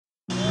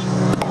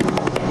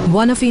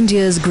One of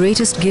India's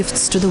greatest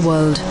gifts to the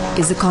world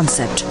is the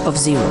concept of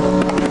zero.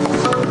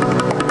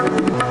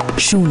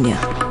 Shunya.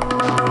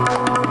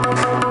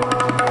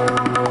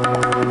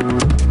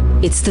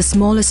 It's the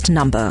smallest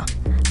number,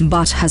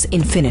 but has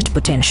infinite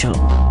potential.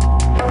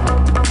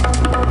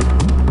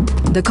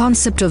 The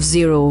concept of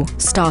zero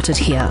started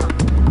here.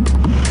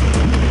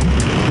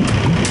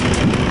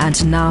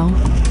 And now,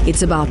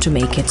 it's about to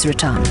make its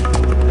return.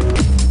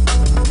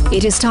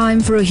 It is time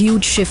for a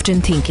huge shift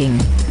in thinking,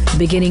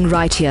 beginning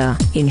right here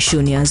in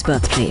Shunya's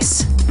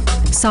birthplace.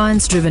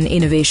 Science-driven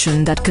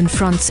innovation that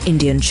confronts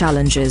Indian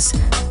challenges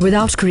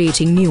without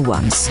creating new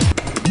ones.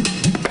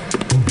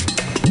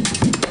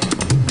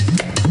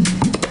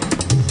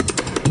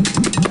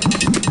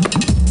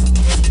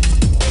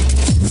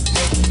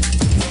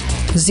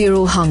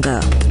 Zero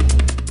hunger,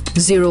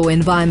 zero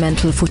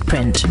environmental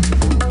footprint,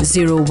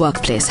 zero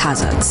workplace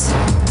hazards.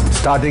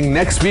 Starting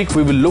next week,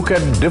 we will look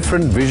at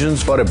different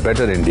visions for a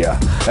better India,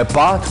 a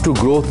path to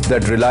growth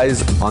that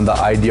relies on the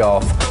idea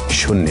of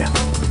Shunya.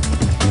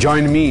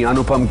 Join me,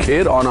 Anupam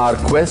Kher, on our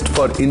quest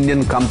for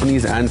Indian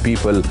companies and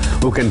people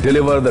who can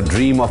deliver the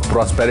dream of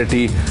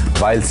prosperity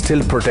while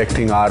still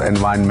protecting our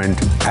environment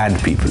and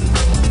people.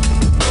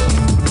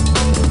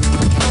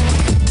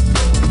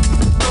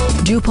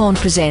 DuPont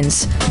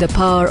presents The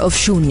Power of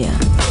Shunya,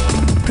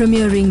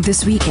 premiering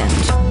this weekend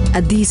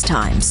at these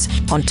times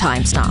on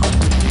Times Now.